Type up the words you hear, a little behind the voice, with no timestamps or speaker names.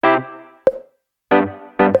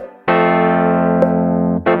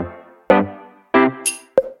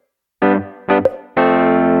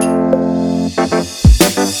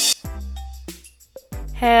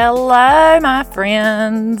Hello, my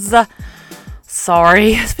friends.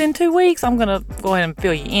 Sorry, it's been 2 weeks. I'm going to go ahead and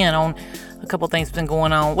fill you in on a couple things that's been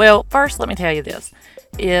going on. Well, first, let me tell you this.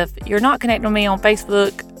 If you're not connected with me on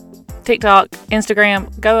Facebook, TikTok,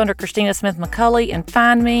 Instagram, go under Christina Smith McCulley and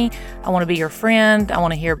find me. I want to be your friend. I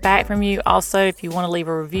want to hear back from you. Also, if you want to leave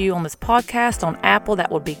a review on this podcast on Apple,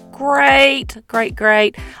 that would be great.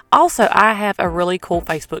 Great. Also, I have a really cool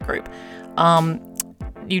Facebook group.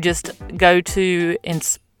 You just go to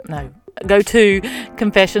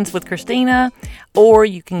Confessions with Christina, or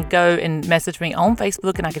you can go and message me on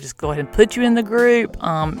Facebook and I could just go ahead and put you in the group.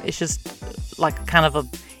 It's just like kind of a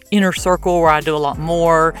inner circle where I do a lot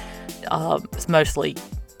more. It's mostly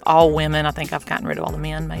all women. I think I've gotten rid of all the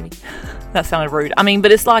men, maybe. That sounded rude.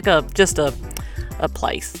 But it's like just a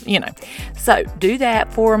place, So do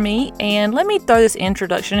that for me. And let me throw this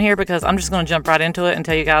introduction here because I'm just going to jump right into it and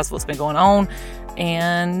tell you guys what's been going on.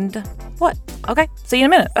 And what? Okay, see you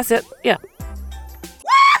in a minute. That's it. Yeah.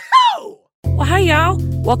 Woohoo! Well, hey, y'all.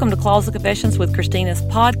 Welcome to Closet Confessions with Christina's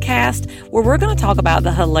podcast, where we're going to talk about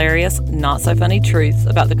the hilarious, not so funny truths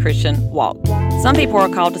about the Christian walk. Some people are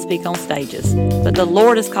called to speak on stages, but the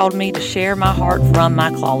Lord has called me to share my heart from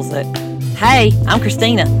my closet. Hey, I'm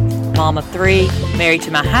Christina, mom of 3, married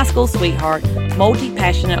to my high school sweetheart,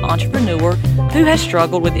 multi-passionate entrepreneur who has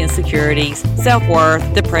struggled with insecurities,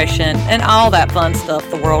 self-worth, depression, and all that fun stuff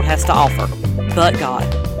the world has to offer. But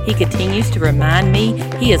God, He continues to remind me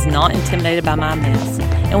He is not intimidated by my mess.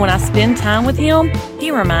 And when I spend time with Him, He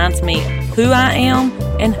reminds me who I am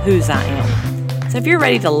and whose I am. So if you're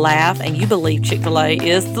ready to laugh and you believe Chick-fil-A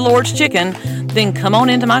is the Lord's chicken, then come on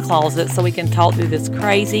into my closet so we can talk through this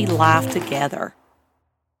crazy life together.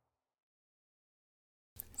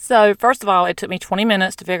 So first of all, it took me 20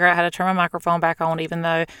 minutes to figure out how to turn my microphone back on, even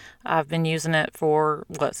though I've been using it for,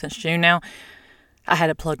 since June now. I had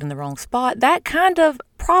it plugged in the wrong spot. That kind of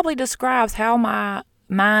probably describes how my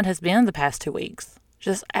mind has been the past 2 weeks.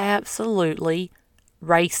 Just absolutely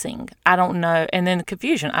racing. I don't know. And then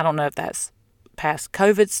confusion. I don't know if that's past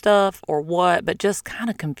COVID stuff or what, but just kind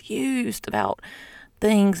of confused about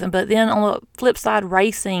things. But then on the flip side,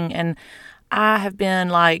 racing. And I have been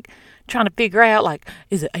trying to figure out,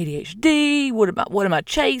 is it ADHD? What am I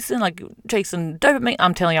chasing? Chasing dopamine?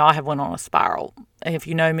 I'm telling y'all, I have went on a spiral. If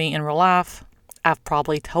you know me in real life, I've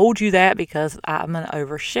probably told you that because I'm an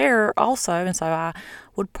oversharer also. And so I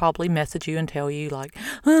would probably message you and tell you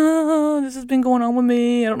this has been going on with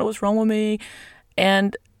me. I don't know what's wrong with me.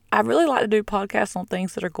 And I really like to do podcasts on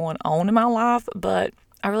things that are going on in my life, but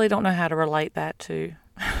I really don't know how to relate that to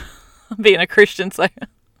being a Christian. So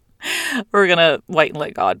we're going to wait and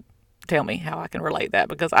let God tell me how I can relate that,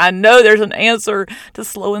 because I know there's an answer to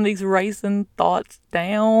slowing these racing thoughts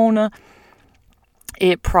down.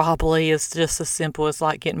 It probably is just as simple as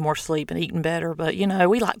getting more sleep and eating better, but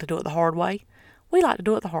we like to do it the hard way.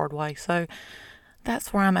 So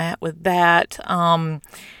that's where I'm at with that. I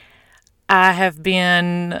have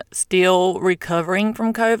been still recovering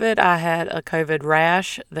from COVID. I had a COVID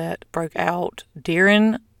rash that broke out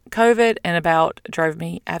during COVID and drove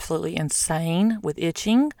me absolutely insane with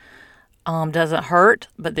itching. Doesn't hurt,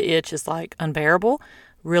 but the itch is unbearable.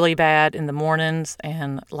 Really bad in the mornings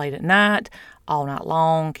and late at night, all night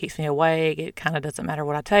long, keeps me awake. It kind of doesn't matter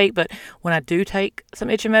what I take, but when I do take some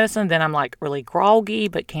itching medicine, then I'm really groggy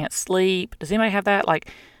but can't sleep. Does anybody have that?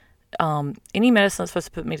 Any medicine that's supposed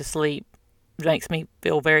to put me to sleep makes me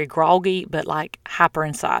feel very groggy but hyper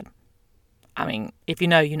inside. If you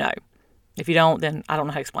know, you know. If you don't, then I don't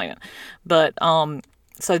know how to explain it. But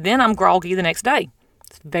so then I'm groggy the next day.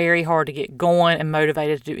 It's very hard to get going and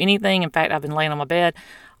motivated to do anything. In fact, I've been laying on my bed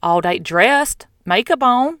all day, dressed, makeup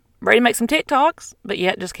on, ready to make some TikToks, but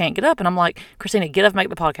yet just can't get up. And I'm like, Christina, get up and make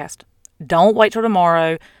the podcast. Don't wait till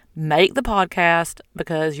tomorrow. Make the podcast,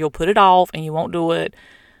 because you'll put it off and you won't do it.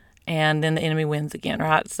 And then the enemy wins again,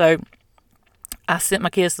 right? So I sent my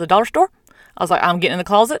kids to the dollar store. I was like, I'm getting in the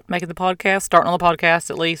closet, making the podcast, starting on the podcast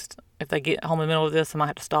at least. If they get home in the middle of this, I might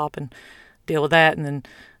have to stop and deal with that and then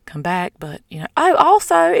come back. But,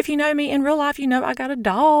 also, if you know me in real life, I got a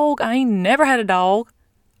dog. I ain't never had a dog.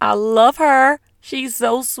 I love her. She's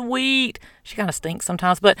so sweet. She kind of stinks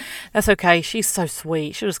sometimes, but that's okay. She's so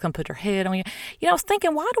sweet. She'll just come put her head on you. I was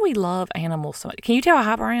thinking, why do we love animals so much? Can you tell how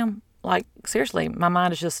hyper I am? Seriously, my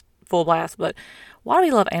mind is just full blast. But why do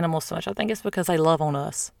we love animals so much? I think it's because they love on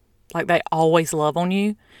us. They always love on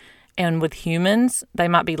you. And with humans, they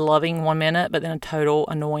might be loving 1 minute, but then total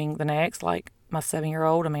annoying the next. My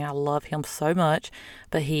 7-year-old, I love him so much,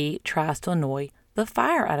 but he tries to annoy the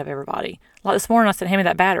fire out of everybody. This morning, I said, hand me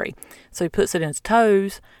that battery. So he puts it in his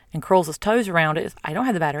toes and curls his toes around it. I don't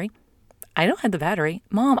have the battery. I don't have the battery.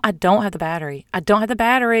 Mom, I don't have the battery. I don't have the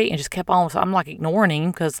battery. And just kept on. So I'm like ignoring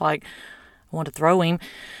him because like I wanted to throw him.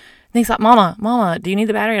 And he's like, Mama, do you need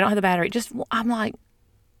the battery? I don't have the battery. I'm like,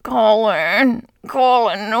 Colin,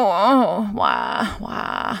 no.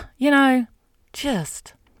 Why?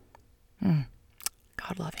 Just,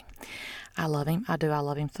 God love him. I love him. I do. I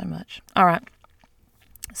love him so much. All right.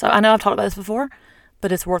 So I know I've talked about this before,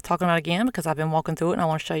 but it's worth talking about again because I've been walking through it and I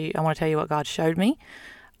want to tell you what God showed me.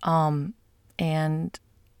 And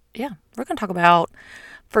yeah, we're going to talk about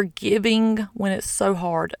forgiving when it's so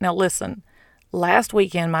hard. Now listen, last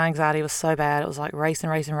weekend my anxiety was so bad. It was like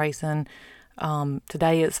racing.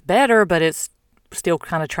 Today it's better, but it's still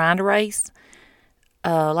kind of trying to race.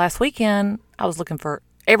 Last weekend I was looking for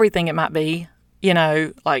everything it might be,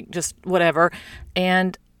 like just whatever.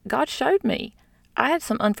 And God showed me I had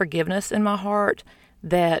some unforgiveness in my heart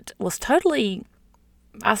that was totally,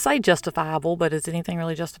 I say justifiable, but is anything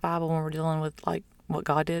really justifiable when we're dealing with like what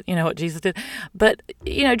God did, what Jesus did? But,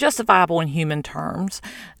 justifiable in human terms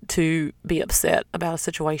to be upset about a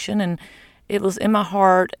situation. And it was in my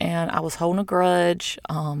heart and I was holding a grudge,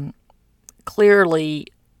 clearly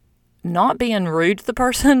not being rude to the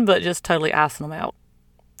person, but just totally icing them out.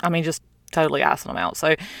 Just totally icing them out.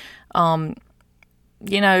 So,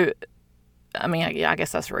 I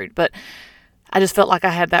guess that's rude, but I just felt like I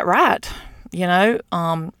had that right,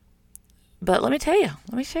 but let me tell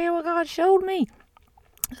you what God showed me.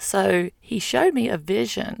 So he showed me a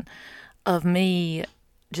vision of me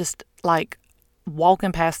just like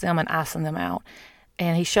walking past them and icing them out.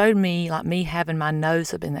 And he showed me like me having my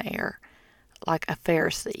nose up in the air, like a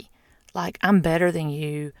Pharisee, like I'm better than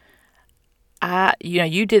you.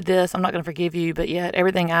 You did this, I'm not going to forgive you, but yet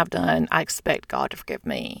everything I've done, I expect God to forgive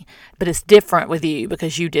me. But it's different with you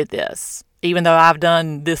because you did this, even though I've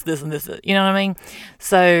done this, and this, you know what I mean?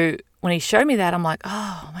 So when he showed me that, I'm like,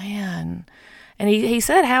 oh man. And he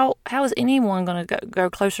said, how is anyone going to go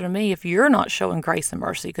closer to me if you're not showing grace and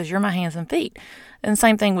mercy because you're my hands and feet? And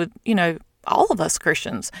same thing with, all of us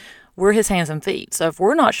Christians, we're his hands and feet. So if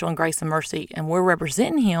we're not showing grace and mercy and we're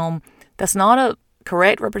representing him, that's not a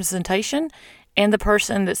correct representation, and the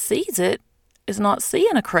person that sees it is not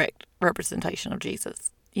seeing a correct representation of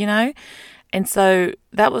Jesus, And so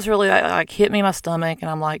that was really like hit me in my stomach, and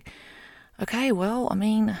I'm like, okay, well,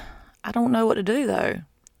 I don't know what to do though.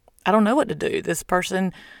 I don't know what to do. This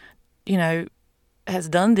person, has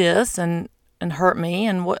done this and hurt me,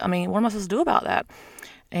 and what am I supposed to do about that?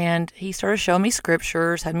 And he started showing me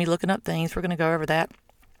scriptures, had me looking up things. We're going to go over that.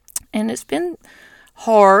 And it's been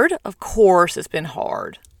hard. Of course, it's been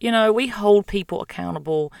hard. We hold people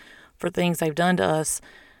accountable for things they've done to us,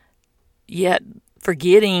 yet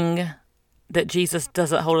forgetting that Jesus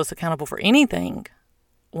doesn't hold us accountable for anything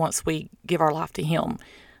once we give our life to him,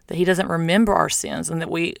 that he doesn't remember our sins, and that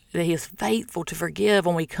he is faithful to forgive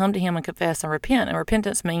when we come to him and confess and repent. And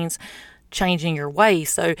repentance means changing your ways.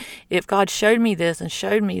 So if God showed me this and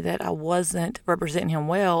showed me that I wasn't representing him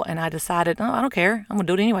well, and I decided, no, I don't care, I'm going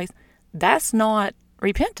to do it anyways, that's not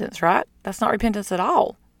repentance, right? That's not repentance at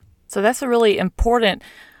all. So that's a really important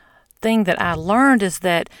thing that I learned, is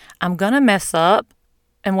that I'm going to mess up,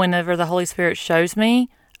 and whenever the Holy Spirit shows me,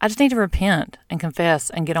 I just need to repent and confess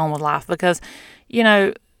and get on with life. Because,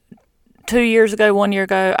 2 years ago, 1 year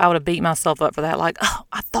ago, I would have beat myself up for that. Like, oh,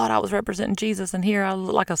 I thought I was representing Jesus, and here I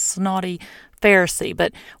look like a snotty Pharisee.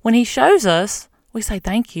 But when he shows us, we say,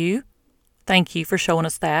 thank you for showing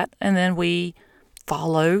us that. And then we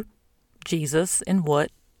follow Jesus in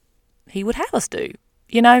what he would have us do.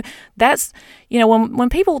 That's, when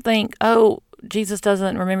people think, oh, Jesus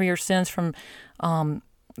doesn't remember your sins from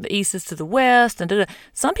the east is to the west, and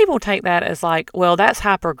some people take that as like, well, that's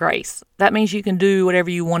hyper grace. That means you can do whatever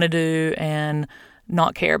you want to do and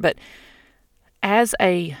not care. But as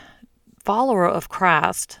a follower of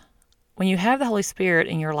Christ, when you have the Holy Spirit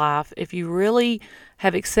in your life, if you really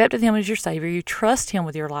have accepted him as your Savior, you trust him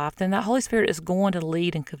with your life, then that Holy Spirit is going to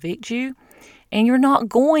lead and convict you. And you're not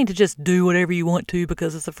going to just do whatever you want to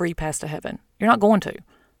because it's a free pass to heaven. You're not going to.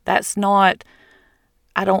 That's not,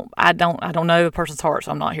 I don't know a person's heart,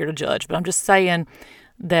 so I'm not here to judge, but I'm just saying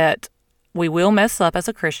that we will mess up as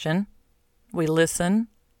a Christian. We listen,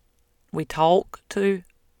 we talk to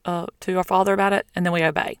our Father about it, and then we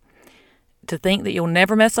obey. To think that you'll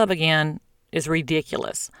never mess up again is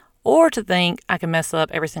ridiculous. Or to think I can mess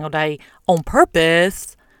up every single day on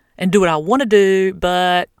purpose and do what I want to do,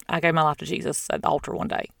 but I gave my life to Jesus at the altar one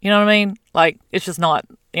day. You know what I mean? Like, it's just not,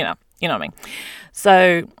 You know what I mean?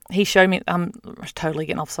 So he showed me, I'm totally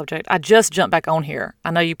getting off subject. I just jumped back on here.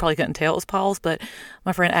 I know you probably couldn't tell it was Paul's, but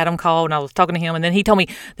my friend Adam called and I was talking to him, and then he told me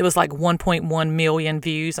there was like 1.1 million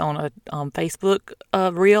views on a Facebook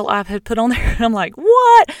reel I had put on there. And I'm like,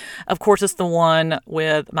 what? Of course, it's the one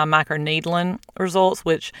with my microneedling results,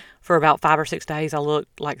 which for about 5 or 6 days I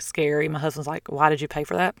looked like scary. My husband's like, why did you pay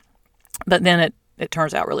for that? But then it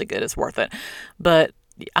turns out really good. It's worth it. But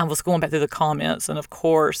I was going back through the comments, and of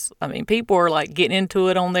course, I mean, people are like getting into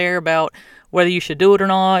it on there about whether you should do it or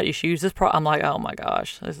not. You should use this I'm like, oh my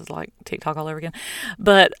gosh, this is like TikTok all over again.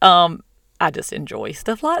 But I just enjoy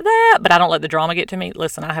stuff like that. But I don't let the drama get to me.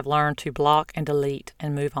 Listen, I have learned to block and delete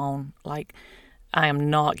and move on. Like, I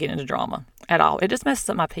am not getting into drama at all. It just messes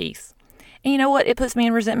up my peace. And you know what? It puts me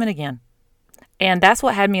in resentment again. And that's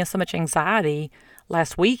what had me in so much anxiety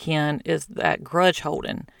last weekend, is that grudge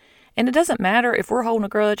holding. And it doesn't matter if we're holding a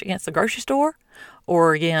grudge against the grocery store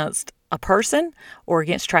or against a person or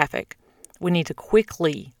against traffic. We need to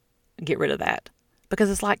quickly get rid of that, because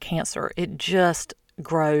it's like cancer. It just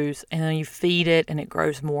grows, and then you feed it and it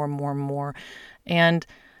grows more and more and more. And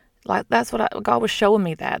like that's what God was showing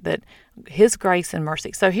me, that His grace and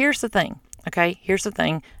mercy. So here's the thing. Okay, here's the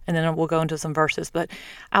thing. And then we'll go into some verses. But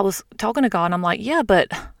I was talking to God and I'm like, yeah, but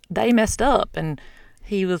they messed up. And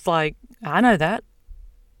He was like, I know that.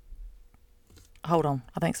 Hold on.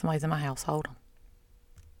 I think somebody's in my house. Hold on.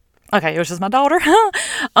 Okay, it was just my daughter.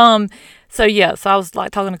 So I was like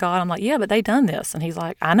talking to God. I'm like, yeah, but they done this. And He's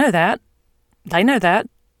like, I know that. They know that.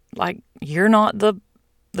 Like, you're not the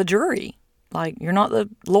jury. Like, you're not the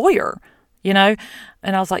lawyer, you know?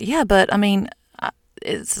 And I was like, yeah, but I mean,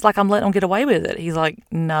 it's like I'm letting them get away with it. He's like,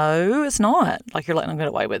 no, it's not. Like, you're letting them get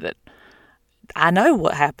away with it. I know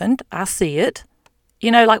what happened. I see it. You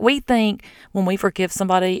know, like we think when we forgive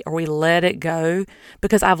somebody or we let it go,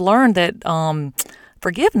 because I've learned that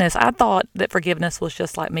forgiveness, I thought that forgiveness was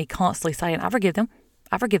just like me constantly saying, I forgive them,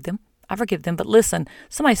 I forgive them, I forgive them. But listen,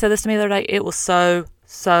 somebody said this to me the other day. It was so,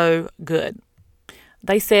 so good.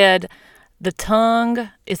 They said, the tongue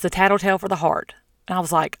is the tattletale for the heart. And I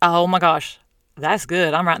was like, oh my gosh, that's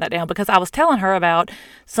good. I'm writing that down, because I was telling her about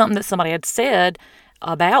something that somebody had said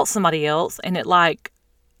about somebody else. And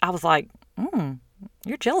I was like,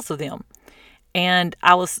 you're jealous of them. And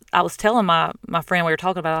I was telling my friend, we were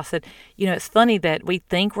talking about it, I said, you know, it's funny that we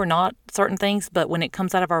think we're not certain things, but when it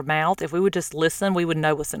comes out of our mouth, if we would just listen, we would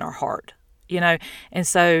know what's in our heart, you know? And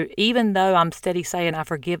so even though I'm steady saying, I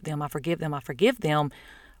forgive them, I forgive them, I forgive them,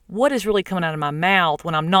 what is really coming out of my mouth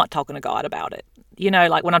when I'm not talking to God about it? You know,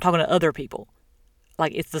 like when I'm talking to other people,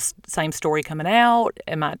 like it's the same story coming out.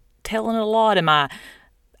 Am I telling it a lot? Am I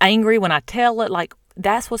angry when I tell it? Like,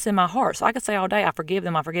 that's what's in my heart. So I could say all day, I forgive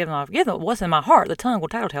them, I forgive them, I forgive them. What's in my heart? The tongue will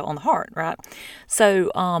tattletale on the heart, right? So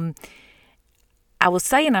I was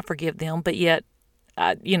saying I forgive them, but yet,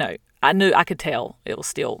 you know, I knew, I could tell it was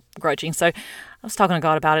still grudging. So I was talking to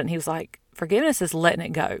God about it, and He was like, forgiveness is letting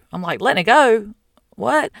it go. I'm like, letting it go?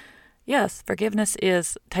 What? Yes, forgiveness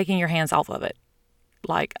is taking your hands off of it.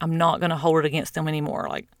 Like, I'm not going to hold it against them anymore.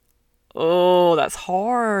 Like, oh, that's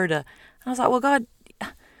hard. And I was like, well, God,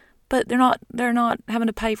 but they're not having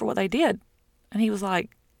to pay for what they did. And He was like,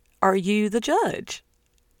 are you the judge?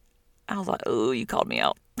 I was like, oh, you called me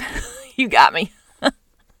out. You got me.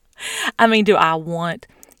 I mean, do I want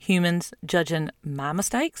humans judging my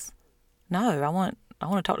mistakes? No, I want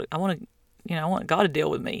God to deal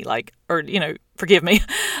with me, like, or, you know, forgive me.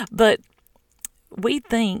 But we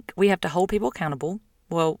think we have to hold people accountable.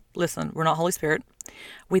 Well, listen, we're not Holy Spirit.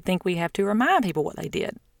 We think we have to remind people what they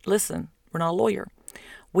did. Listen, we're not a lawyer.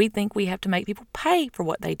 We think we have to make people pay for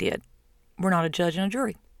what they did. We're not a judge and a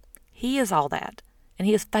jury. He is all that, and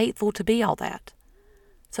He is faithful to be all that.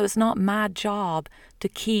 So it's not my job to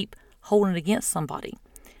keep holding it against somebody.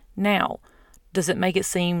 Now, does it make it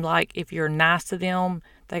seem like if you're nice to them,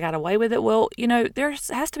 they got away with it? Well, you know, there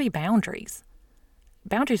has to be boundaries.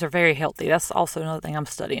 Boundaries are very healthy. That's also another thing I'm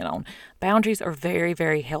studying on. Boundaries are very,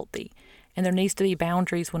 very healthy. And there needs to be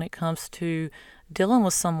boundaries when it comes to dealing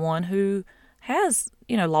with someone who has,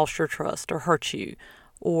 you know, lost your trust or hurt you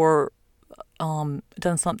or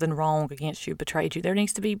done something wrong against you, betrayed you. There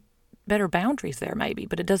needs to be better boundaries there maybe,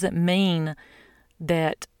 but it doesn't mean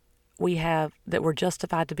that we're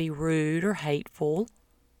justified to be rude or hateful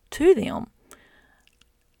to them.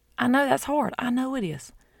 I know that's hard. I know it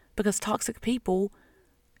is, because toxic people,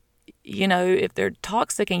 you know, if they're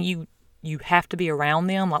toxic and you have to be around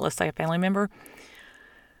them, like let's say a family member,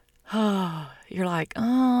 you're like,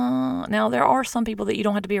 now there are some people that you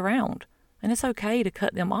don't have to be around, and it's okay to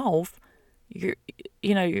cut them off.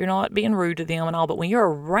 You're not being rude to them and all, but when you're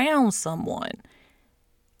around someone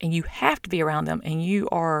and you have to be around them and you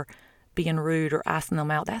are being rude or icing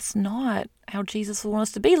them out. That's not how Jesus wants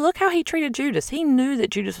us to be. Look how he treated Judas. He knew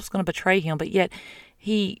that Judas was going to betray him, but yet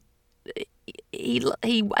he ate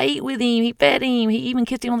with him, he fed him, he even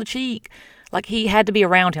kissed him on the cheek. Like, he had to be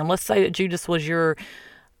around him. Let's say that Judas was your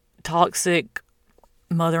toxic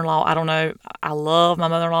mother-in-law. I don't know. I love my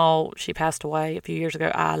mother-in-law. She passed away a few years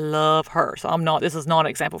ago. I love her. So this is not an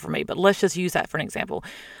example for me, but let's just use that for an example.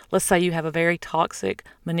 Let's say you have a very toxic,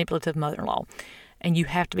 manipulative mother-in-law, and you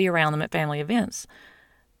have to be around them at family events.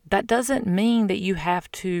 That doesn't mean that you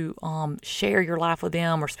have to share your life with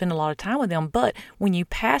them or spend a lot of time with them. But when you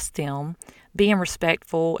pass them, being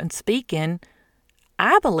respectful and speaking,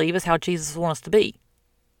 I believe is how Jesus wants us to be.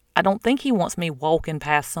 I don't think he wants me walking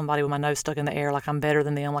past somebody with my nose stuck in the air like I'm better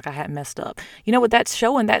than them, like I hadn't messed up. You know what that's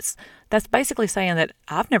showing? That's basically saying that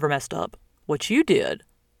I've never messed up. What you did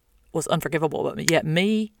was unforgivable, but yet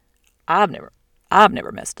me, I've never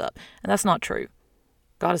messed up. And that's not true.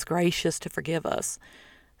 God is gracious to forgive us.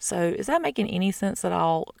 So is that making any sense at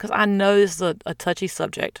all? Because I know this is a touchy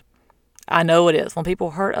subject. I know it is. When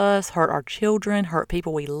people hurt us, hurt our children, hurt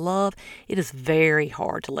people we love, it is very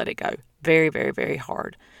hard to let it go. Very, very, very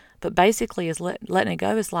hard. But basically, letting it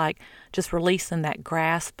go is like just releasing that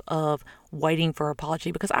grasp of waiting for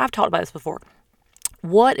apology. Because I've talked about this before.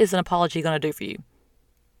 What is an apology going to do for you?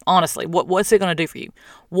 Honestly, what's it going to do for you?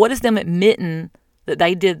 What is them admitting that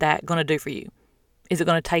they did that going to do for you? Is it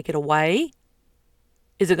going to take it away?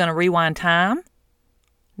 Is it going to rewind time?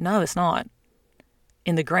 No, it's not.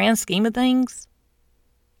 In the grand scheme of things,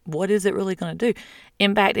 what is it really going to do?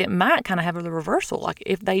 In fact, it might kind of have a reversal. Like,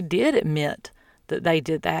 if they did admit that they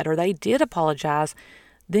did that or they did apologize,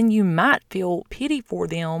 then you might feel pity for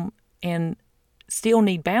them and still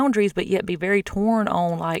need boundaries, but yet be very torn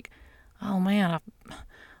on like, oh man,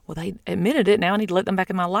 they admitted it. Now I need to let them back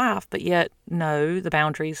in my life. But yet, no, the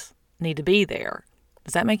boundaries need to be there.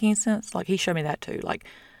 Does that make any sense? Like, he showed me that too. Like,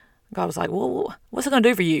 God was like, well, what's it going to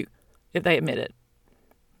do for you if they admit it?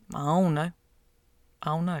 I don't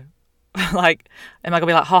know. Like, am I going to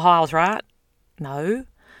be like, ha, I was right? No.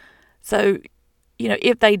 So,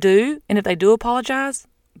 if they do, and if they do apologize,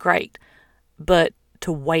 great. But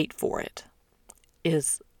to wait for it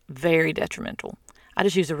is very detrimental. I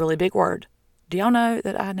just used a really big word. Do y'all know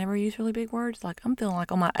that I never use really big words? Like, I'm feeling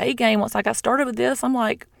like on my A game. Once I got started with this, I'm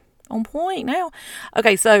like on point now.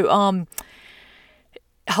 Okay, so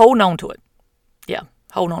holding on to it. Yeah,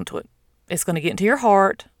 hold on to it. It's going to get into your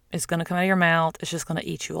heart. It's going to come out of your mouth. It's just going to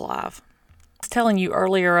eat you alive. I was telling you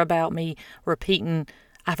earlier about me repeating,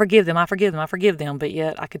 I forgive them, but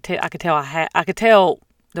yet I could tell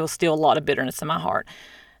there was still a lot of bitterness in my heart.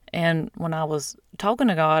 And when I was talking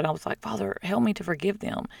to God, I was like, Father, help me to forgive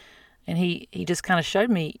them. And he just kind of showed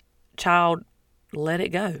me, child, let it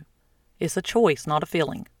go. It's a choice, not a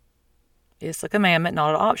feeling. It's a commandment,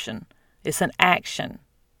 not an option. It's an action.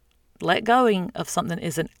 Let going of something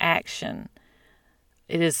is an action.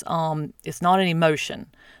 It is it's not an emotion.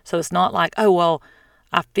 So it's not like, oh, well,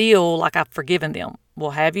 I feel like I've forgiven them.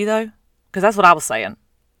 Well, have you though? Because that's what I was saying.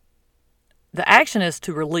 The action is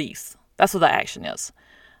to release. That's what the action is.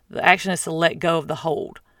 The action is to let go of the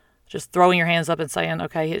hold. Just throwing your hands up and saying,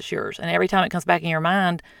 okay, it's yours. And every time it comes back in your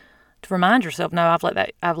mind, to remind yourself, no, I've let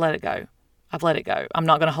it go. I've let it go. I'm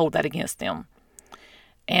not going to hold that against them.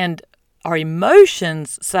 And our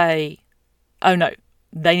emotions say, oh no,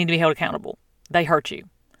 they need to be held accountable. They hurt you.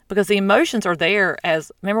 Because the emotions are there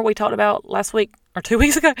as, remember we talked about last week or 2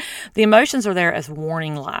 weeks ago? The emotions are there as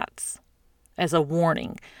warning lights, as a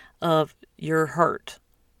warning of you're hurt.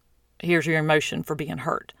 Here's your emotion for being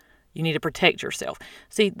hurt. You need to protect yourself.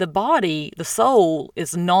 See, the body, the soul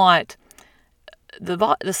is not,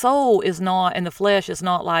 the soul is not, and the flesh is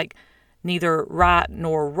not like neither right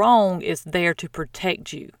nor wrong. It's there to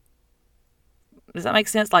protect you. Does that make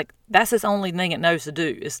sense? Like, that's its only thing it knows to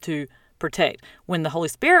do, is to protect. When the Holy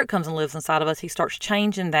Spirit comes and lives inside of us, he starts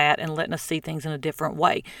changing that and letting us see things in a different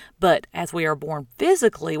way. But as we are born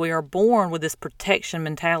physically, we are born with this protection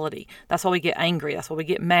mentality. That's why we get angry. That's why we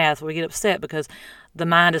get mad. That's why we get upset, because the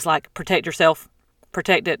mind is like, protect yourself,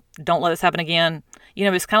 protect it. Don't let this happen again.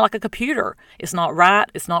 It's kind of like a computer. It's not right.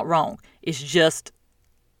 It's not wrong. It's just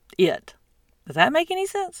it. Does that make any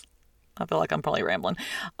sense? I feel like I'm probably rambling.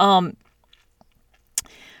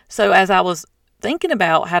 So as I was thinking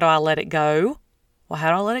about how do I let it go? Well, how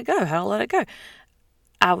do I let it go? How do I let it go?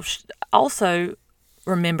 I also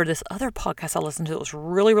remember this other podcast I listened to. It was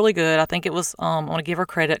really, really good. I think it was, I want to give her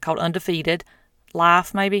credit, called Undefeated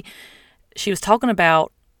Life, maybe. She was talking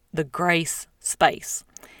about the grace space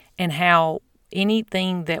and how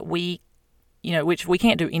anything that we, which we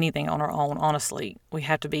can't do anything on our own, honestly. We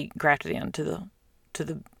have to be grafted into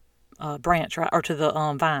the branch, right? Or to the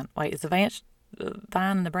vine. Wait, is the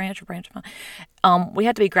vine and the branch or branch and vine? We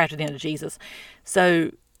have to be grafted into Jesus.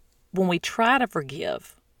 So when we try to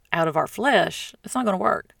forgive out of our flesh, it's not going to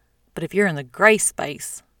work. But if you're in the grace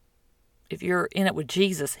space, if you're in it with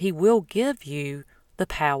Jesus, He will give you the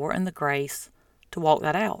power and the grace to walk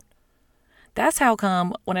that out. That's how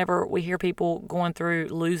come whenever we hear people going through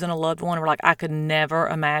losing a loved one, we're like, I could never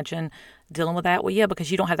imagine dealing with that. Well, yeah,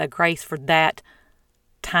 because you don't have that grace for that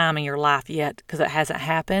time in your life yet because it hasn't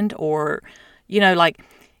happened. Or, like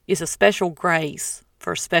it's a special grace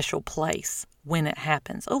for a special place when it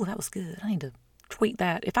happens. Oh, that was good. I need to tweet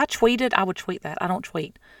that. If I tweeted, I would tweet that. I don't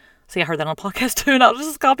tweet. See, I heard that on a podcast too, and I was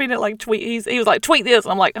just copying it like tweet. He was like, tweet this.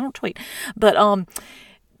 And I'm like, I don't tweet. But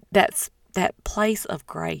that place of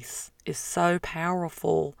grace is so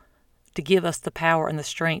powerful to give us the power and the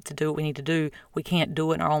strength to do what we need to do. We can't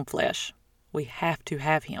do it in our own flesh. We have to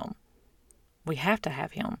have Him. We have to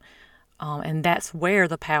have Him. And that's where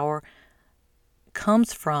the power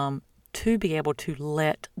comes from to be able to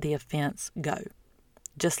let the offense go.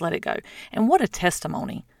 Just let it go. And what a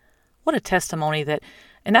testimony. What a testimony that,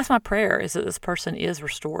 and that's my prayer, is that this person is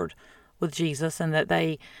restored with Jesus and that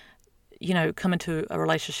they, come into a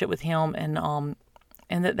relationship with Him and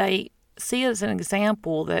that they see as an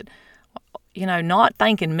example that, not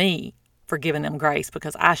thanking me for giving them grace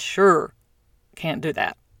because I sure can't do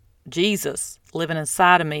that. Jesus living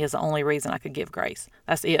inside of me is the only reason I could give grace.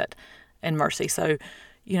 That's it. And mercy. So,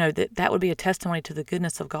 that would be a testimony to the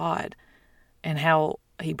goodness of God and how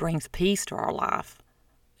He brings peace to our life.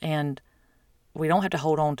 And we don't have to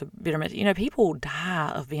hold on to bitterness. People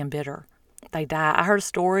die of being bitter. They die. I heard a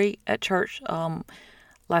story at church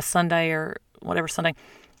last Sunday or whatever Sunday.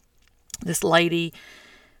 This lady,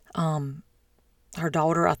 her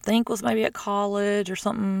daughter, I think, was maybe at college or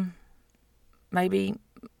something. Maybe,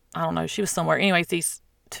 I don't know. She was somewhere. Anyways, these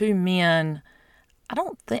two men,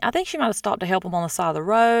 I think she might have stopped to help them on the side of the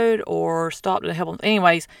road or stopped to help them.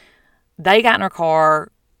 Anyways, they got in her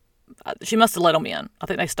car. She must have let them in.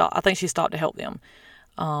 I think she stopped to help them.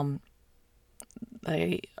 Once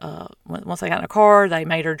they got in her car, they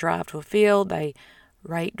made her drive to a field. They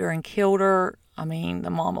raped her and killed her. I mean, the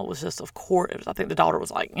mama was just, of course, I think the daughter was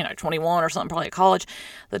like, 21 or something, probably at college.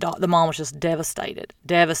 The mom was just devastated.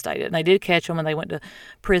 And they did catch them and they went to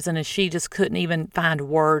prison and she just couldn't even find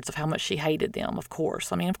words of how much she hated them, of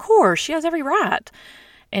course. I mean, of course, she has every right.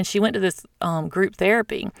 And she went to this group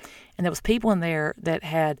therapy and there was people in there that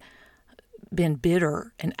had been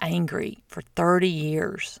bitter and angry for 30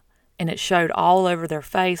 years. And it showed all over their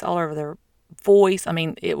face, all over their voice. I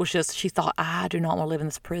mean, it was just, she thought, I do not want to live in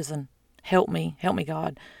this prison. Help me,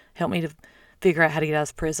 God. Help me to figure out how to get out of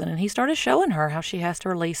this prison. And He started showing her how she has to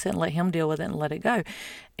release it and let Him deal with it and let it go.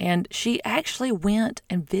 And she actually went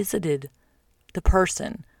and visited the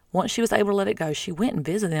person. Once she was able to let it go, she went and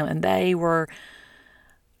visited them. And they were,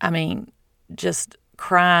 just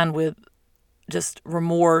crying with just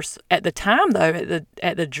remorse. At the time, though,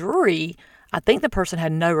 at the jury, I think the person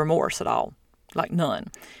had no remorse at all, like none.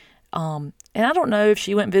 And I don't know if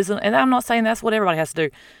she went and visited, and I'm not saying that's what everybody has to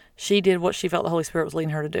do. She did what she felt the Holy Spirit was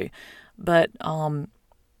leading her to do. But, that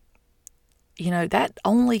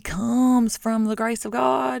only comes from the grace of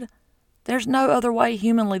God. There's no other way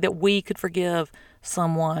humanly that we could forgive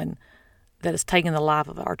someone that has taken the life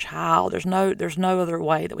of our child. There's no other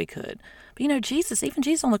way that we could. But Jesus, even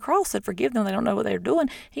Jesus on the cross said, forgive them, they don't know what they're doing.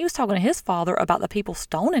 He was talking to His Father about the people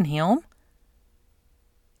stoning Him.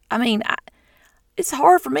 It's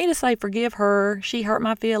hard for me to say, forgive her. She hurt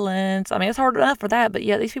my feelings. It's hard enough for that, but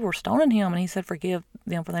yet these people were stoning Him, and He said, forgive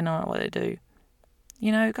them for they don't know what they do.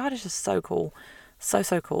 God is just so cool. So,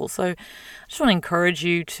 so cool. So I just want to encourage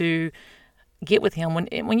you to get with Him.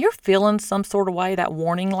 When you're feeling some sort of way, that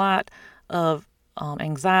warning light of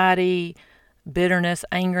anxiety, bitterness,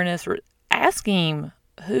 angerness, ask Him,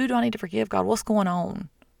 who do I need to forgive, God? What's going on?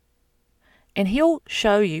 And He'll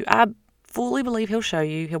show you. I fully believe He'll show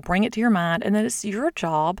you. He'll bring it to your mind, and then it's your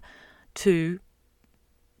job to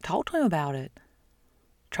talk to Him about it.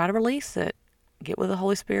 Try to release it. Get with the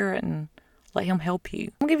Holy Spirit and let Him help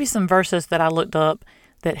you. I'll give you some verses that I looked up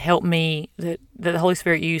that helped me, that the Holy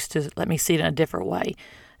Spirit used to let me see it in a different way.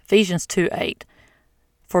 Ephesians 2:8.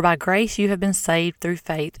 For by grace you have been saved through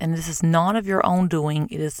faith, and this is not of your own doing,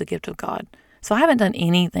 it is the gift of God. So I haven't done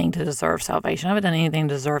anything to deserve salvation. I haven't done anything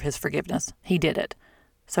to deserve His forgiveness. He did it.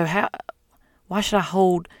 So why should I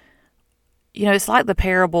hold, it's like the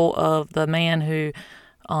parable of the man who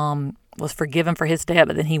was forgiven for his debt,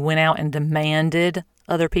 but then he went out and demanded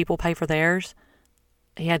other people pay for theirs.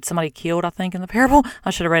 He had somebody killed, I think, in the parable.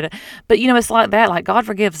 I should have read it. But, it's like that. Like God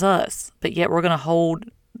forgives us, but yet we're going to hold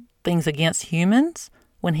things against humans.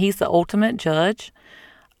 when he's the ultimate judge.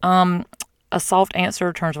 A soft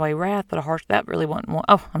answer turns away wrath, but a harsh, that really wasn't one.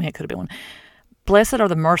 Oh, I mean, it could have been one. Blessed are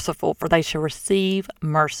the merciful, for they shall receive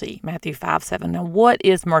mercy. Matthew 5:7. Now, what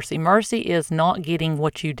is mercy? Mercy is not getting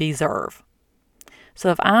what you deserve. So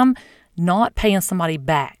if I'm not paying somebody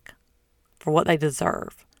back for what they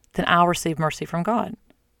deserve, then I'll receive mercy from God.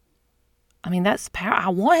 I mean, that's power. I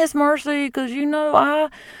want his mercy because, I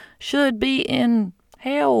should be in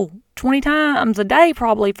hell 20 times a day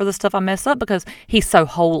probably for the stuff I mess up because he's so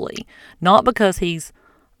holy. Not because he's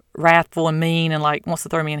wrathful and mean and wants to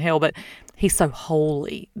throw me in hell, but he's so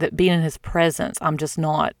holy that being in his presence, I'm just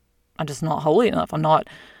not holy enough. I'm not,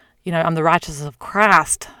 I'm the righteousness of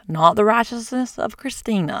Christ, not the righteousness of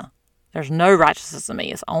Christina. There's no righteousness in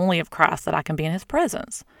me. It's only of Christ that I can be in his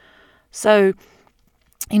presence. So,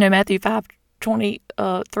 Matthew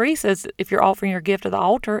 5:23 says, if you're offering your gift at the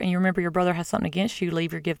altar and you remember your brother has something against you,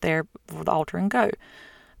 leave your gift there before the altar and go.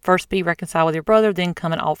 First be reconciled with your brother, then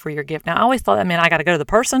come and offer your gift. Now, I always thought that meant I got to go to the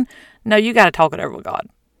person. No, you got to talk it over with God.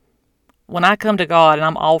 When I come to God and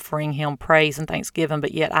I'm offering him praise and thanksgiving,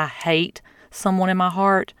 but yet I hate someone in my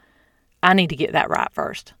heart, I need to get that right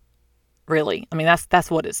first. Really. I mean,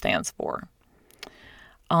 that's what it stands for.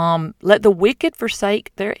 Let the wicked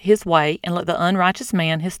forsake his way, and let the unrighteous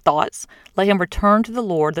man his thoughts. Let him return to the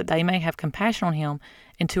Lord, that they may have compassion on him,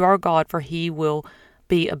 and to our God, for he will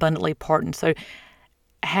be abundantly pardoned. So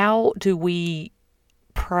how do we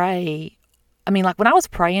pray? I mean, when I was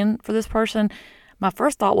praying for this person, my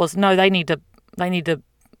first thought was, no, they need to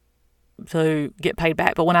get paid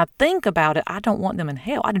back. But when I think about it, I don't want them in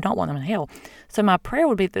hell. I do not want them in hell. So my prayer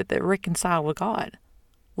would be that they're reconciled with God.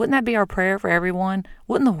 Wouldn't that be our prayer for everyone?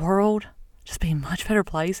 Wouldn't the world just be a much better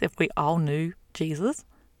place if we all knew Jesus?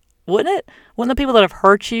 Wouldn't it? Wouldn't the people that have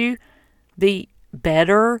hurt you be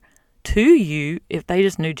better to you if they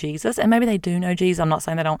just knew Jesus? And maybe they do know Jesus. I'm not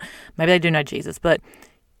saying they don't. Maybe they do know Jesus. But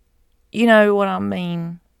you know what I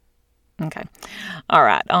mean? Okay. All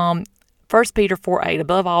right. 1 Peter 4:8.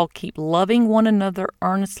 Above all, keep loving one another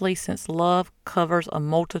earnestly, since love covers a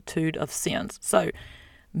multitude of sins. So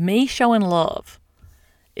me showing love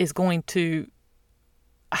is going to,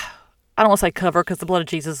 I don't want to say cover because the blood of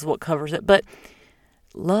Jesus is what covers it, but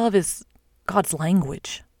love is God's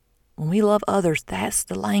language. When we love others, that's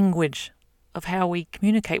the language of how we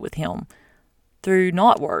communicate with him, through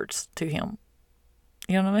not words to him.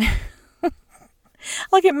 You know what I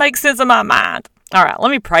mean? It makes sense in my mind. All right,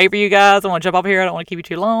 let me pray for you guys. I want to jump up here. I don't want to keep you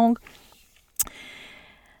too long.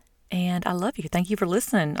 And I love you. Thank you for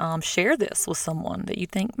listening. Share this with someone that you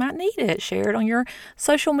think might need it. Share it on your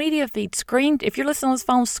social media feed. If you're listening on this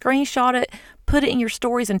phone, screenshot it, put it in your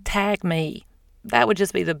stories, and tag me. That would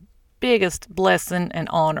just be the biggest blessing and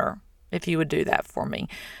honor if you would do that for me.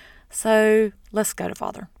 So let's go to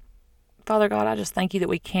Father. Father God, I just thank you that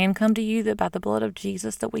we can come to you, that by the blood of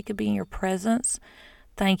Jesus that we could be in your presence.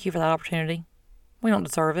 Thank you for that opportunity. We don't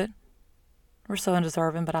deserve it. We're so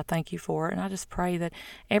undeserving, but I thank you for it. And I just pray that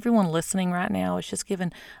everyone listening right now is just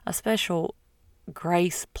given a special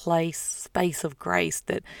space of grace,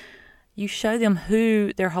 that you show them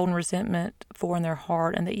who they're holding resentment for in their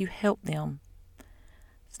heart, and that you help them.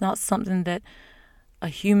 It's not something that a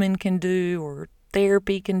human can do or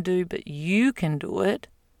therapy can do, but you can do it.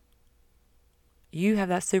 You have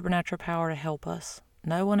that supernatural power to help us.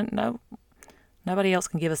 Nobody else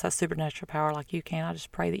can give us that supernatural power like you can. I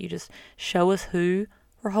just pray that you just show us who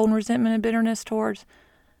we're holding resentment and bitterness towards,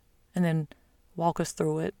 and then walk us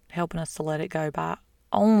through it, helping us to let it go by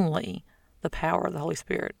only the power of the Holy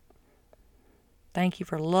Spirit. Thank you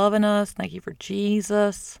for loving us. Thank you for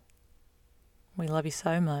Jesus. We love you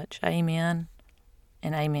so much. Amen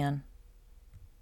and amen.